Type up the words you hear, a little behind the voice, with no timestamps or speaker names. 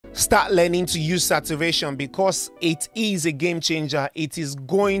start learning to use saturation, because it is a game changer. It is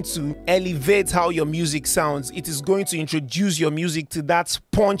going to elevate how your music sounds. It is going to introduce your music to that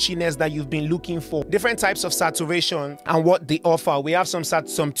punchiness that you've been looking for. Different types of saturation and what they offer. We have some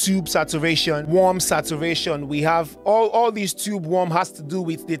tube saturation, warm saturation. We have all these tube warm has to do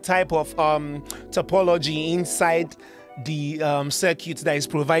with the type of topology inside the circuit that is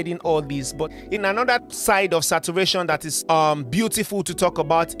providing all these. But in another side of saturation that is beautiful to talk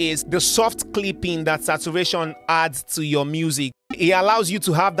about is the soft clipping that saturation adds to your music. It allows you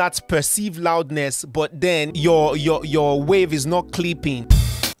to have that perceived loudness, but then your wave is not clipping.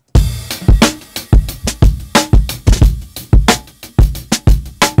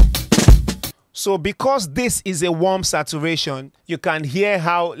 So because this is a warm saturation, you can hear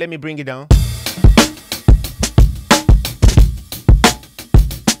how, let me bring it down.